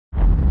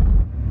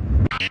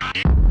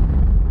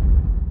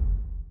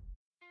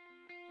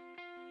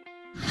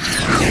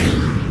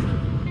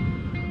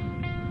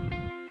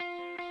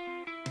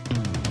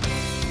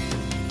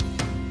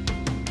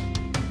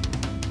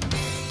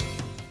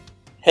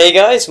Hey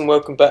guys, and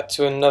welcome back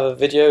to another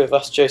video of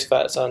us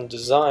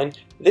JACustomDesign.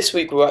 This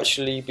week we'll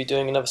actually be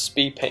doing another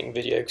speed painting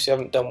video because we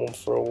haven't done one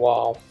for a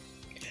while.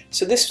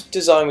 So this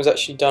design was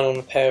actually done on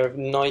a pair of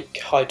Nike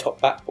high-top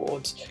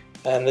backboards,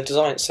 and the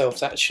design itself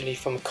is actually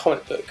from a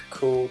comic book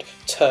called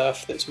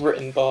Turf that's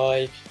written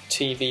by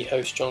TV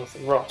host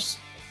Jonathan Ross.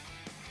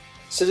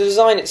 So the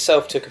design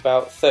itself took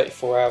about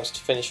 34 hours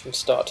to finish from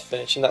start to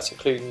finish, and that's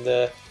including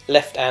the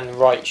left and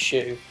right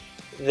shoe.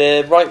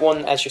 The right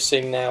one, as you're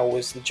seeing now,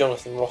 was the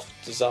Jonathan Ross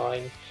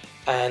design,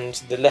 and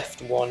the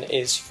left one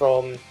is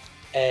from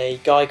a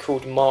guy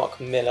called Mark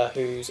Millar,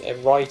 who's a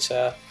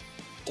writer,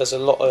 does a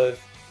lot of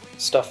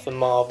stuff for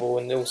Marvel,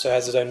 and also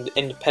has his own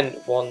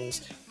independent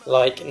ones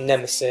like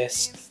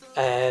Nemesis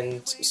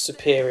and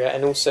Superior,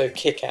 and also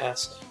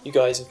Kick-Ass. You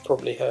guys have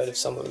probably heard of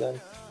some of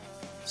them.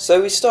 So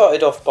we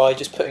started off by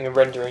just putting a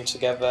rendering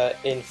together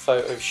in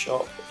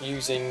Photoshop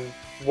using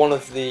one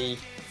of the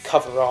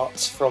cover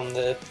arts from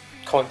the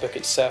comic book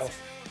itself,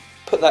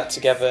 put that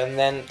together, and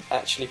then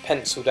actually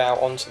penciled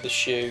out onto the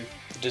shoe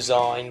the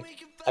design,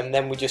 and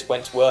then we just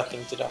went to work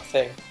and did our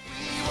thing.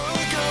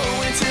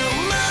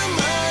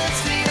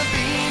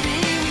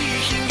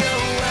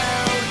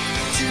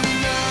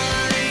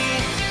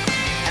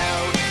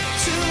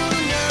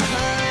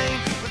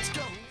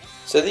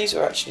 So these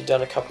were actually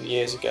done a couple of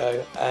years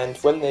ago, and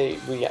when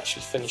we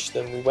actually finished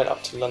them, we went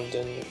up to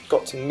London,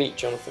 got to meet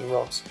Jonathan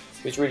Ross,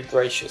 who was really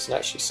gracious and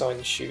actually signed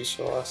the shoes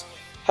for us.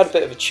 Had a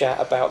bit of a chat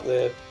about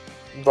the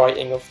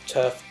writing of the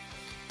Turf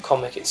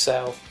comic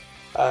itself,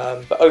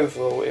 but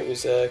overall it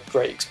was a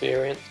great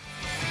experience.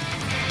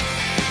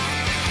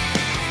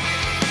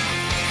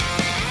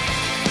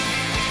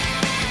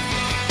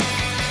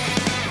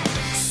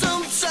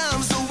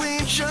 Sometimes the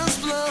wind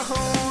just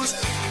blows,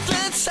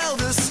 that's how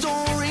the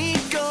story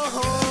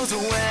goes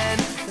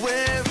when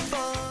we're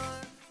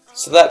far.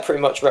 So that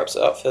pretty much wraps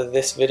it up for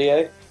this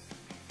video.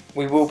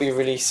 We will be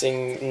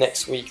releasing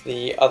next week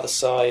the other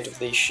side of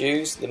these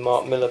shoes, the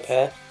Mark Millar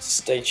pair,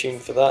 so stay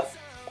tuned for that.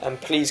 And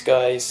please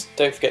guys,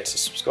 don't forget to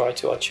subscribe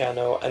to our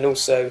channel, and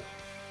also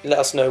let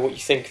us know what you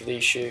think of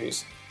these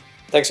shoes.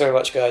 Thanks very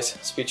much guys,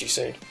 speak to you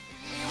soon.